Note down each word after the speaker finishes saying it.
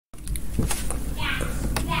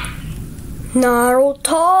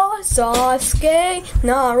Naruto, Sasuke,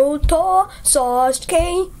 Naruto,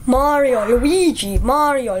 Sasuke, Mario, Luigi,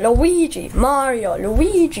 Mario, Luigi, Mario,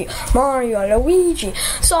 Luigi, Mario, Luigi,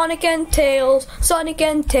 Sonic and Tails,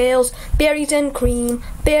 berries and cream,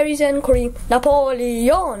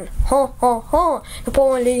 Napoleon, ha ha ha,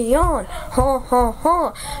 Napoleon, ha ha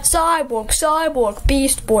ha, Cyborg,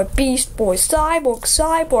 Beast Boy,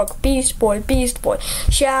 Cyborg, Beast Boy,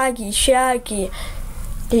 Shaggy, Scooby,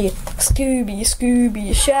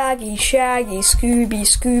 Shaggy,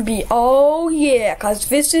 Scooby, oh yeah, 'cause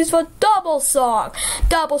this is for double song,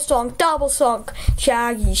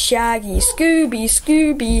 Shaggy, Scooby,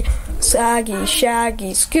 Shaggy,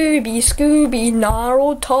 Scooby,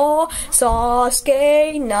 Naruto,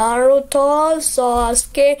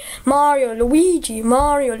 Sasuke, Mario, Luigi,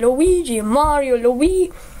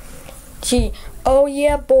 oh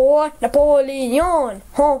yeah, boy, Napoleon,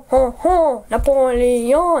 ho,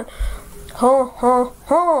 Napoleon,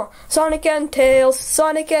 ho, Sonic and Tails,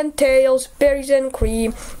 berries and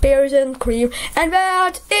cream, and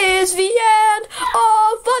that is the end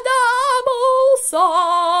of the movie.